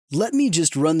"Let me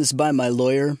just run this by my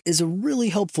lawyer" is a really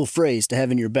helpful phrase to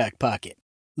have in your back pocket.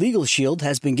 Legal Shield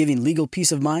has been giving legal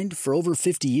peace of mind for over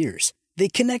 50 years. They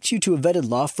connect you to a vetted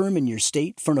law firm in your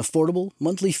state for an affordable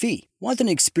monthly fee. Want an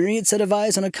experienced set of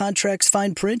eyes on a contract's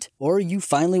fine print? Or you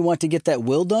finally want to get that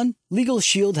will done? Legal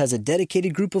Shield has a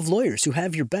dedicated group of lawyers who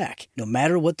have your back, no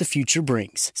matter what the future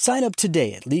brings. Sign up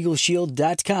today at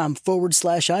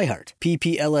LegalShield.com/iHeart.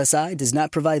 PPLSI does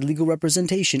not provide legal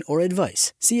representation or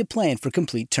advice. See a plan for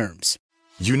complete terms.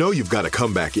 You know you've got a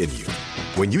comeback in you.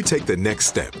 When you take the next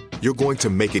step, you're going to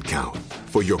make it count.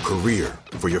 For your career,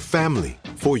 for your family,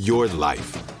 for your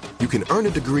life. You can earn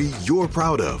a degree you're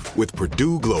proud of with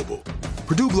Purdue Global.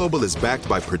 Purdue Global is backed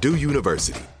by Purdue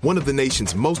University, one of the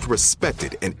nation's most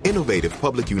respected and innovative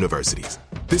public universities.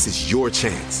 This is your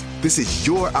chance. This is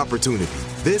your opportunity.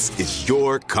 This is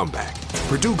your comeback.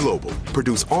 Purdue Global,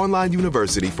 Purdue's online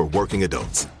university for working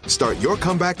adults. Start your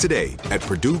comeback today at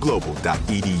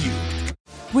purdueglobal.edu.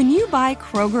 When you buy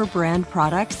Kroger brand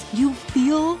products, you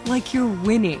feel like you're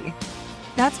winning.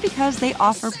 That's because they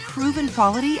offer proven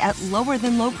quality at lower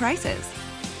than low prices.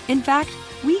 In fact,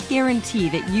 we guarantee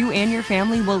that you and your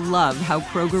family will love how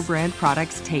Kroger brand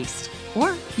products taste,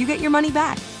 or you get your money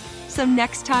back. So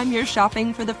next time you're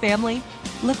shopping for the family,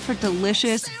 look for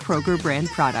delicious Kroger brand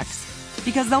products,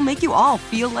 because they'll make you all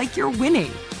feel like you're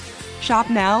winning. Shop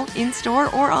now, in-store,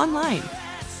 or online.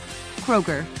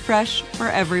 Kroger, fresh for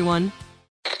everyone.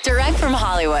 Direct from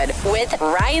Hollywood with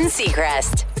Ryan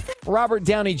Seacrest. Robert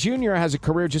Downey Jr. has a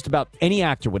career just about any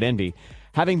actor would envy,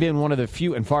 having been one of the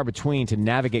few and far between to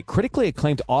navigate critically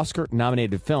acclaimed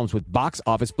Oscar-nominated films with box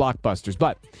office blockbusters.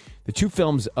 But the two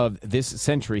films of this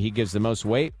century he gives the most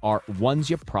weight are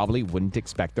ones you probably wouldn't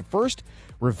expect. The first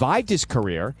revived his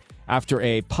career after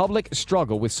a public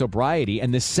struggle with sobriety,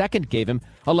 and the second gave him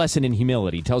a lesson in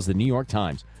humility, tells the New York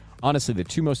Times. Honestly, the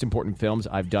two most important films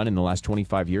I've done in the last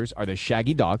 25 years are The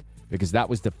Shaggy Dog, because that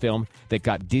was the film that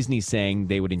got Disney saying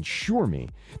they would insure me.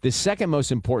 The second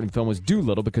most important film was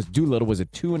Dolittle, because Dolittle was a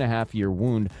 2.5-year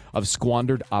wound of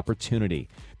squandered opportunity.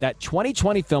 That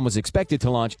 2020 film was expected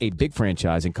to launch a big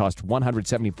franchise and cost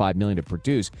 $175 million to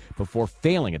produce before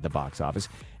failing at the box office,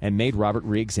 and made Robert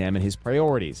re-examine his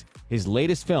priorities. His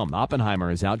latest film,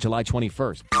 Oppenheimer, is out July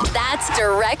 21st. That's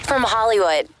Direct from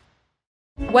Hollywood.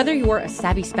 Whether you're a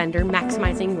savvy spender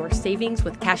maximizing your savings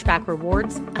with cashback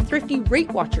rewards, a thrifty rate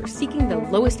watcher seeking the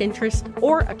lowest interest,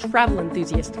 or a travel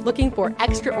enthusiast looking for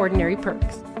extraordinary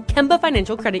perks, Kemba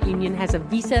Financial Credit Union has a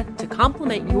visa to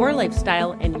complement your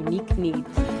lifestyle and unique needs.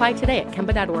 Apply today at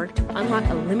Kemba.org to unlock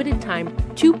a limited-time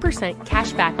 2%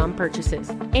 cash back on purchases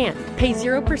and pay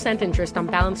 0% interest on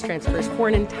balance transfers for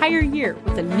an entire year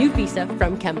with a new visa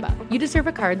from Kemba. You deserve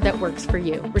a card that works for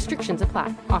you. Restrictions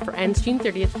apply. Offer ends June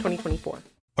 30th, 2024.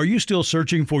 Are you still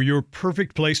searching for your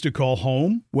perfect place to call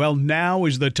home? Well, now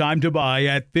is the time to buy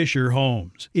at Fisher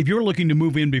Homes. If you're looking to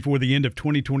move in before the end of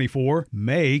 2024,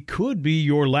 May could be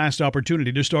your last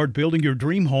opportunity to start building your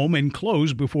dream home and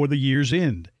close before the year's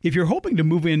end. If you're hoping to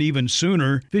move in even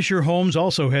sooner, Fisher Homes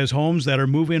also has homes that are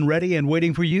move-in ready and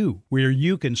waiting for you, where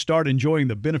you can start enjoying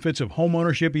the benefits of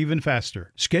homeownership even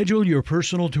faster. Schedule your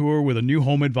personal tour with a new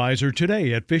home advisor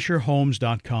today at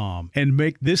FisherHomes.com and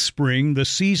make this spring the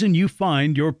season you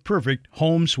find your perfect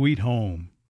home sweet home.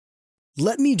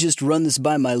 "Let me just run this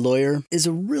by my lawyer" is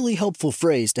a really helpful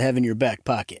phrase to have in your back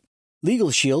pocket.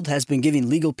 Legal Shield has been giving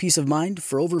legal peace of mind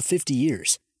for over 50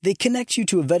 years. They connect you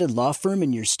to a vetted law firm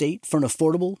in your state for an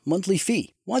affordable monthly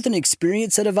fee. Want an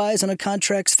experienced set of eyes on a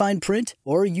contract's fine print?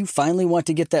 Or you finally want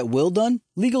to get that will done?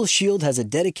 Legal Shield has a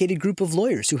dedicated group of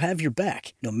lawyers who have your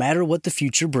back, no matter what the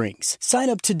future brings. Sign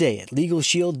up today at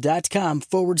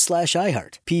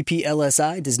LegalShield.com/iHeart.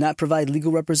 PPLSI does not provide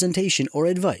legal representation or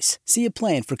advice. See a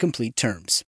plan for complete terms.